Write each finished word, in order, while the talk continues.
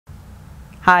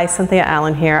Hi, Cynthia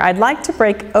Allen here. I'd like to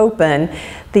break open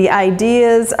the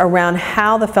ideas around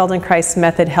how the Feldenkrais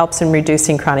method helps in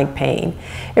reducing chronic pain.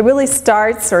 It really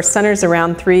starts or centers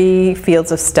around three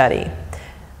fields of study: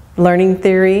 learning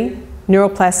theory,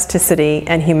 neuroplasticity,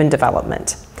 and human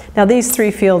development. Now, these three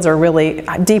fields are really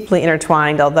deeply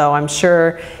intertwined, although I'm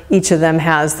sure each of them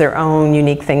has their own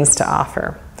unique things to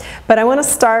offer. But I want to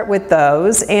start with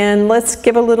those, and let's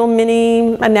give a little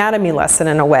mini anatomy lesson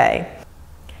in a way.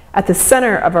 At the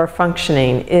center of our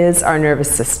functioning is our nervous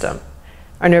system.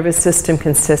 Our nervous system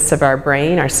consists of our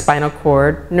brain, our spinal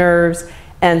cord, nerves,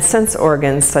 and sense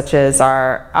organs such as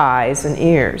our eyes and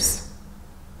ears.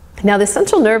 Now, the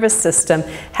central nervous system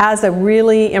has a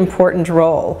really important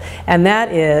role, and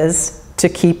that is to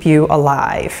keep you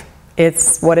alive.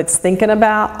 It's what it's thinking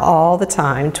about all the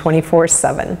time,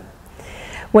 24/7.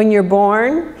 When you're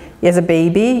born, as a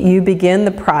baby, you begin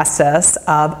the process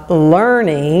of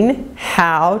learning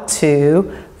how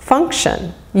to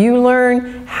function. You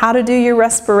learn how to do your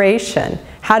respiration,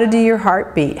 how to do your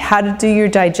heartbeat, how to do your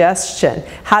digestion,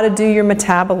 how to do your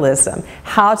metabolism,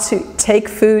 how to take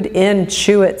food in,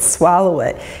 chew it, swallow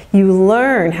it. You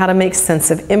learn how to make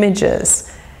sense of images.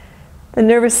 The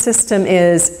nervous system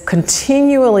is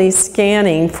continually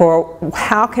scanning for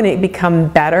how can it become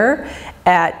better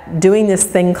at doing this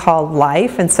thing called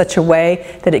life in such a way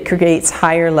that it creates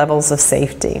higher levels of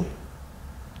safety.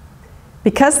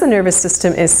 Because the nervous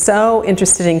system is so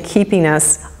interested in keeping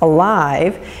us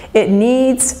alive, it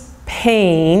needs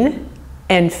pain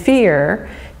and fear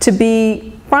to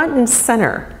be front and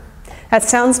center. That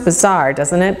sounds bizarre,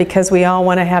 doesn't it? Because we all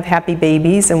want to have happy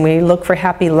babies and we look for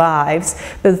happy lives.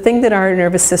 But the thing that our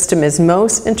nervous system is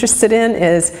most interested in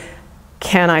is,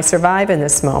 can I survive in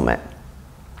this moment?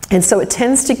 And so it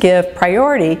tends to give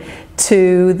priority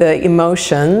to the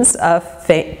emotions of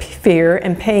fear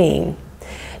and pain.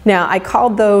 Now, I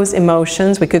called those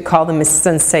emotions, we could call them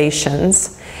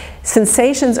sensations.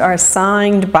 Sensations are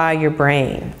assigned by your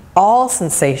brain. All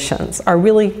sensations are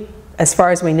really, as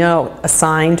far as we know,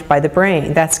 assigned by the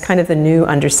brain. That's kind of the new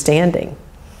understanding.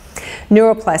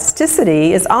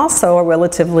 Neuroplasticity is also a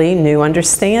relatively new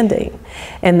understanding,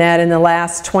 and that in the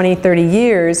last 20, 30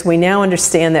 years, we now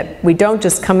understand that we don't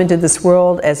just come into this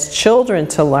world as children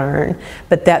to learn,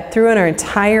 but that through our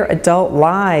entire adult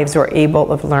lives we're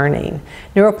able of learning.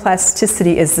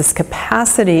 Neuroplasticity is this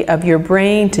capacity of your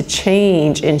brain to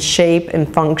change in shape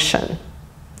and function,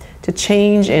 to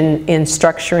change in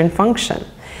structure and function.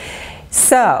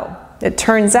 So, it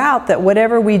turns out that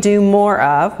whatever we do more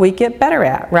of, we get better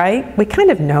at, right? We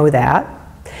kind of know that.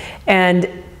 And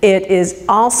it is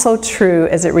also true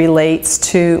as it relates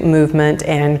to movement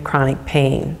and chronic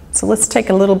pain. So let's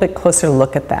take a little bit closer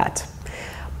look at that.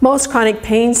 Most chronic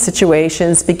pain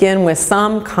situations begin with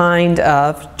some kind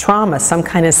of trauma, some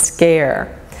kind of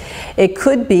scare. It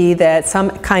could be that some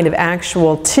kind of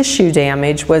actual tissue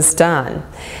damage was done.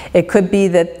 It could be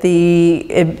that the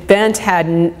event had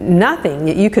nothing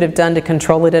that you could have done to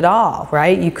control it at all,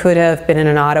 right? You could have been in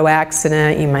an auto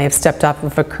accident, you may have stepped off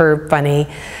of a curb funny,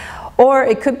 or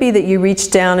it could be that you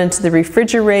reached down into the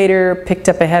refrigerator, picked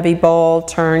up a heavy bowl,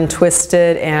 turned,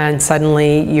 twisted, and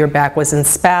suddenly your back was in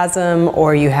spasm,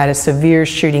 or you had a severe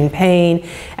shooting pain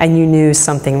and you knew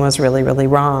something was really, really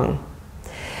wrong.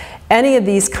 Any of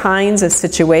these kinds of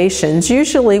situations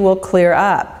usually will clear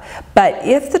up, but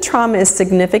if the trauma is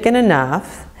significant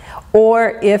enough,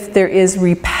 or if there is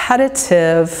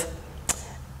repetitive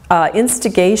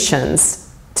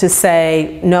instigations to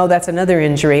say, no, that's another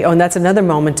injury, oh, and that's another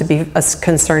moment to be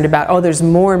concerned about, oh, there's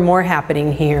more and more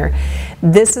happening here.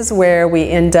 This is where we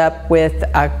end up with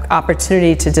an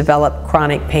opportunity to develop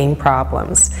chronic pain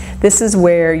problems. This is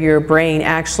where your brain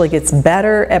actually gets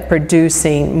better at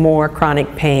producing more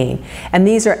chronic pain. And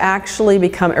these are actually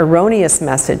become erroneous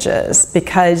messages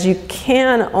because you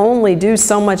can only do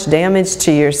so much damage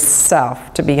to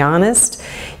yourself, to be honest.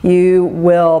 You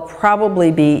will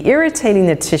probably be irritating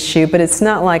the tissue, but it's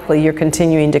not likely you're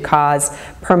continuing to cause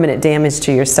permanent damage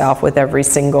to yourself with every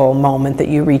single moment that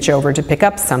you reach over to pick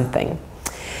up something.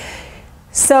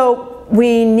 So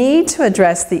we need to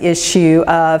address the issue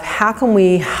of how can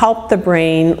we help the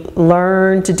brain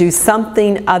learn to do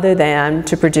something other than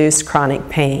to produce chronic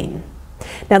pain.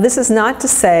 Now, this is not to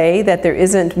say that there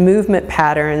isn't movement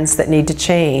patterns that need to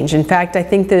change. In fact, I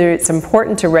think that it's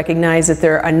important to recognize that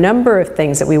there are a number of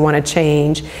things that we want to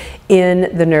change in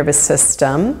the nervous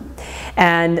system,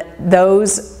 and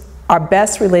those are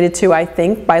best related to, I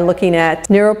think, by looking at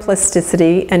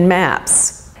neuroplasticity and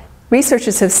MAPS.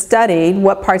 Researchers have studied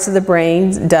what parts of the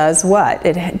brain does what.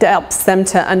 It helps them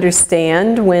to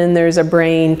understand when there's a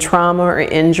brain trauma or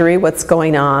injury, what's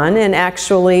going on, and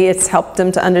actually it's helped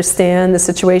them to understand the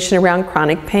situation around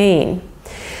chronic pain.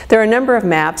 There are a number of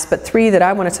maps, but three that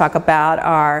I want to talk about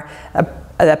are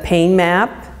the pain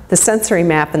map, the sensory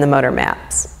map, and the motor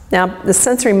maps. Now, the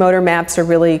sensory motor maps are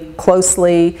really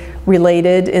closely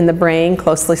related in the brain,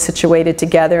 closely situated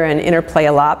together and interplay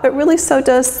a lot, but really so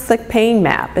does the pain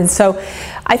map. And so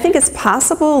I think it's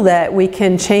possible that we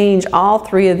can change all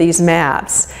three of these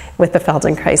maps with the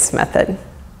Feldenkrais method.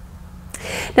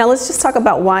 Now, let's just talk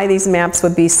about why these maps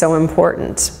would be so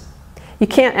important. You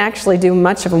can't actually do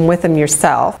much of them with them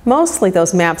yourself. Mostly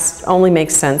those maps only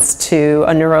make sense to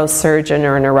a neurosurgeon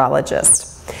or a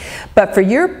neurologist. But for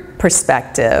your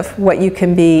perspective, what you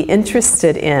can be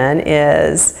interested in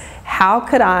is, how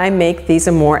could I make these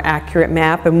a more accurate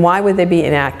map, and why would they be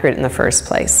inaccurate in the first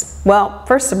place? Well,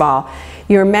 first of all,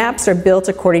 your maps are built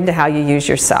according to how you use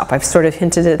yourself. I've sort of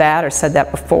hinted at that or said that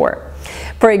before.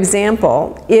 For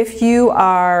example, if you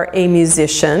are a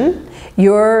musician,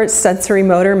 your sensory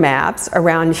motor maps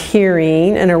around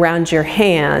hearing and around your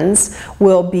hands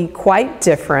will be quite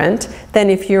different than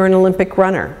if you're an Olympic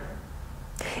runner.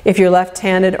 If you're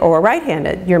left-handed or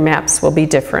right-handed, your maps will be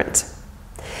different.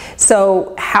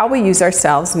 So how we use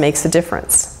ourselves makes a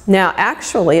difference. Now,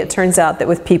 actually, it turns out that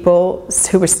with people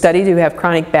who were studied who have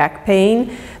chronic back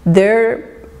pain,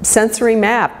 their sensory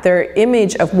map, their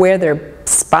image of where their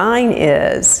spine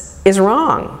is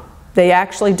wrong. They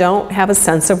actually don't have a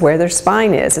sense of where their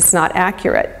spine is. It's not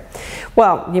accurate.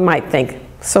 Well, you might think,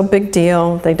 so big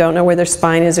deal, they don't know where their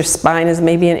spine is. Their spine is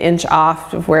maybe an inch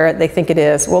off of where they think it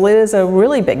is. Well, it is a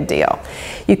really big deal.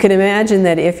 You can imagine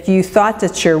that if you thought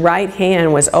that your right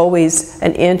hand was always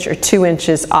an inch or 2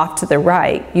 inches off to the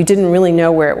right, you didn't really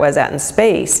know where it was at in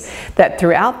space, that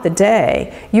throughout the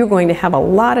day, you're going to have a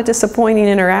lot of disappointing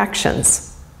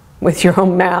interactions with your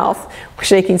own mouth,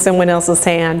 shaking someone else's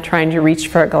hand, trying to reach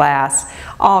for a glass.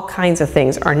 All kinds of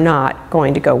things are not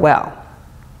going to go well.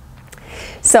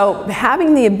 So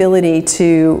having the ability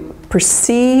to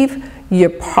perceive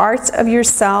your parts of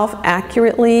yourself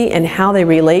accurately and how they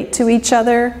relate to each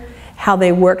other, how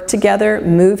they work together,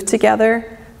 move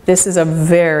together, this is a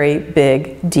very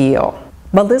big deal.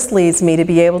 Well, this leads me to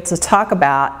be able to talk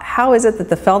about how is it that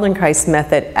the Feldenkrais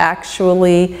method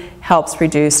actually helps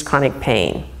reduce chronic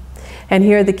pain. And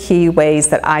here are the key ways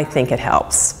that I think it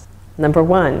helps. Number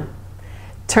one,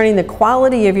 turning the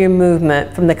quality of your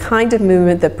movement from the kind of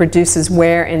movement that produces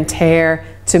wear and tear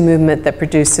to movement that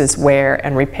produces wear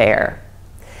and repair.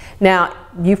 Now,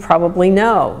 you probably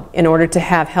know, in order to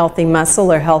have healthy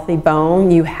muscle or healthy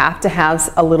bone, you have to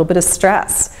have a little bit of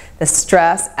stress. The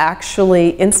stress actually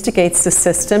instigates the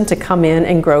system to come in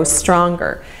and grow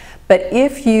stronger. But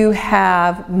if you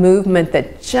have movement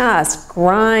that just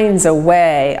grinds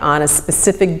away on a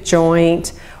specific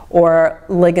joint or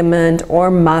ligament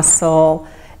or muscle,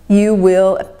 you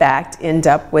will in fact end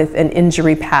up with an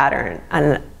injury pattern.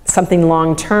 And something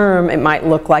long term, it might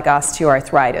look like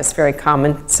osteoarthritis, very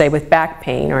common, say, with back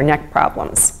pain or neck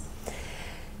problems.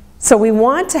 So we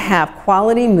want to have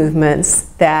quality movements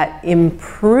that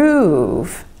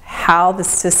improve how the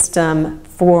system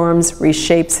forms,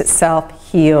 reshapes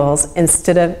itself, heals,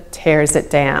 instead of tears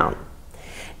it down.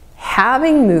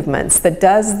 Having movements that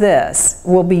does this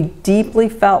will be deeply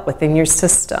felt within your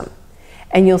system.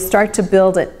 And you'll start to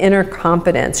build an inner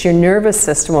confidence. Your nervous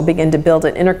system will begin to build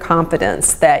an inner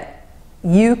confidence that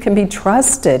you can be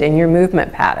trusted in your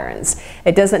movement patterns.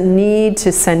 It doesn't need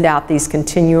to send out these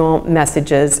continual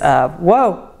messages of,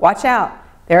 whoa, watch out,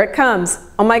 there it comes,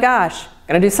 oh my gosh,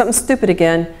 gonna do something stupid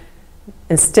again.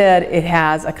 Instead, it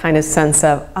has a kind of sense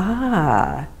of,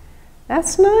 ah,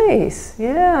 that's nice,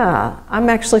 yeah, I'm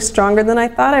actually stronger than I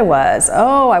thought I was.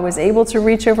 Oh, I was able to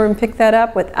reach over and pick that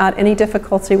up without any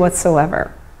difficulty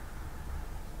whatsoever.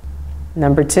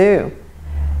 Number two,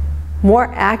 more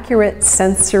accurate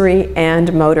sensory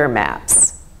and motor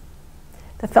maps.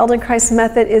 The Feldenkrais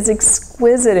method is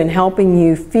exquisite in helping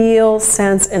you feel,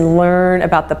 sense, and learn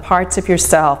about the parts of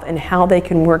yourself and how they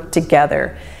can work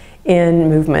together in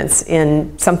movements,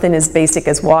 in something as basic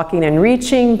as walking and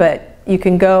reaching, but you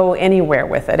can go anywhere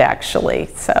with it, actually.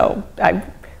 So I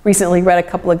recently read a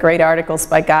couple of great articles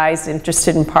by guys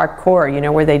interested in parkour, you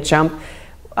know, where they jump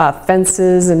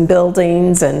fences and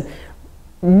buildings and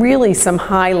really some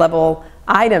high-level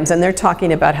items, and they're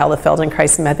talking about how the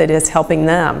Feldenkrais method is helping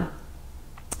them.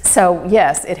 So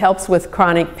yes, it helps with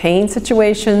chronic pain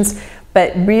situations,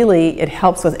 but really it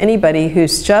helps with anybody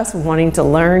who's just wanting to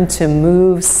learn to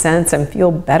move, sense, and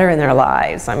feel better in their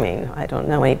lives. I mean, I don't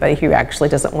know anybody who actually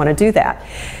doesn't want to do that.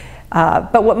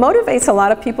 But what motivates a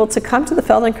lot of people to come to the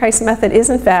Feldenkrais method is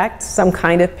in fact some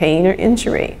kind of pain or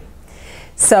injury.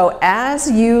 So as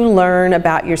you learn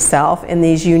about yourself in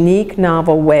these unique,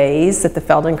 novel ways that the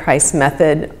Feldenkrais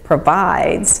method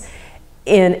provides,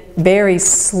 in very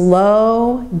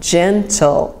slow,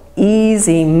 gentle,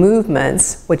 easy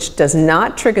movements, which does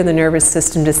not trigger the nervous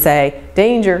system to say,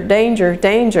 danger, danger,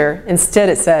 danger. Instead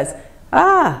it says,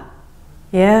 ah,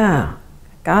 yeah,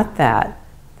 got that.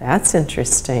 That's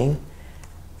interesting.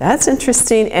 That's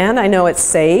interesting, and I know it's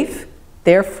safe.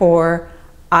 Therefore,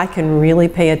 I can really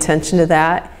pay attention to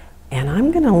that, and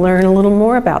I'm going to learn a little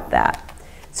more about that.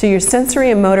 So your sensory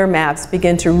and motor maps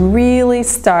begin to really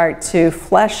start to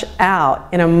flesh out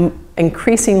in an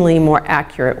increasingly more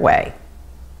accurate way.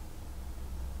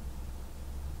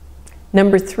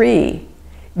 Number 3,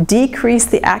 decrease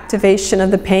the activation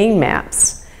of the pain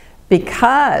maps.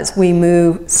 Because we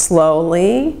move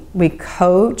slowly, we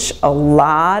coach a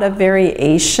lot of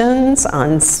variations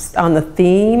on the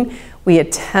theme. We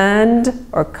attend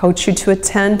or coach you to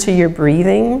attend to your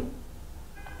breathing.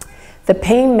 The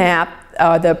pain map,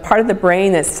 the part of the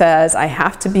brain that says, I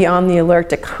have to be on the alert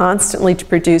to constantly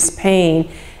produce pain,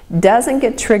 doesn't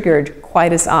get triggered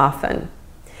quite as often.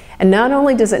 And not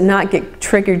only does it not get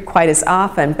triggered quite as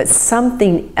often, but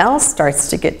something else starts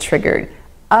to get triggered.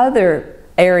 Other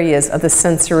areas of the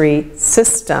sensory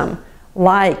system,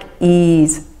 like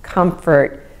ease,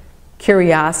 comfort,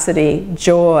 curiosity,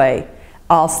 joy,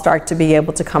 all start to be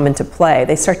able to come into play.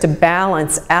 They start to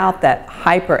balance out that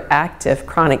hyperactive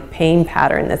chronic pain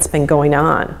pattern that's been going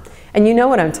on. And you know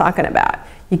what I'm talking about.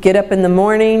 You get up in the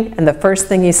morning and the first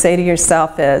thing you say to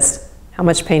yourself is, how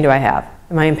much pain do I have?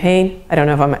 Am I in pain? I don't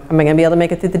know if am I going to be able to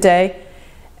make it through the day?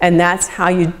 And that's how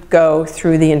you go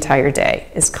through the entire day,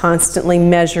 is constantly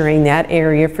measuring that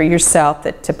area for yourself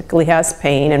that typically has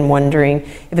pain and wondering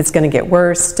if it's going to get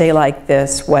worse, stay like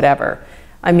this, whatever.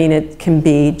 I mean, it can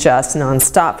be just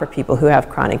nonstop for people who have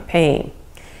chronic pain.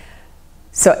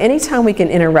 So anytime we can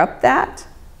interrupt that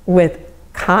with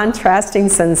contrasting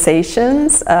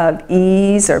sensations of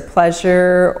ease or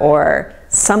pleasure or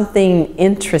something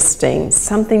interesting,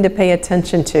 something to pay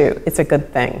attention to, it's a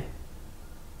good thing.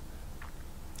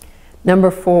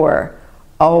 Number 4,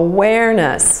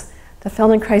 awareness. The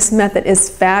Feldenkrais method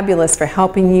is fabulous for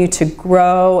helping you to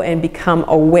grow and become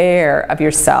aware of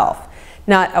yourself.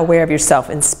 Not aware of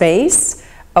yourself in space,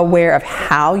 aware of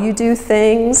how you do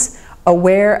things,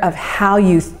 aware of how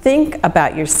you think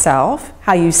about yourself,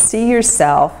 how you see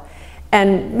yourself,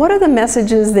 and what are the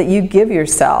messages that you give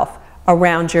yourself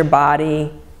around your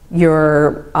body,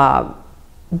 your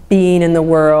being in the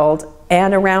world,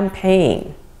 and around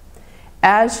pain.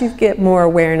 As you get more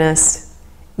awareness,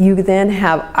 you then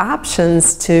have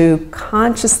options to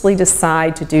consciously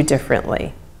decide to do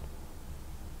differently.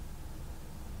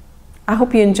 I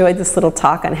hope you enjoyed this little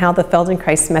talk on how the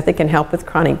Feldenkrais method can help with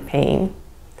chronic pain.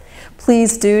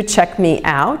 Please do check me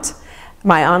out.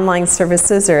 My online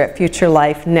services are at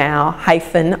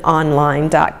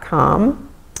futurelifenow-online.com.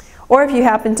 Or if you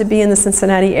happen to be in the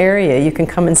Cincinnati area, you can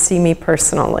come and see me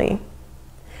personally.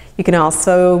 You can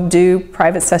also do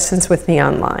private sessions with me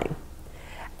online.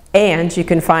 And you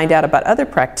can find out about other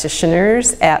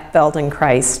practitioners at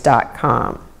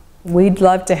feldenkrais.com. We'd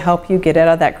love to help you get out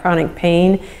of that chronic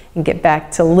pain and get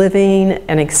back to living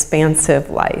an expansive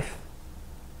life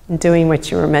and doing what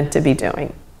you were meant to be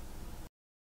doing.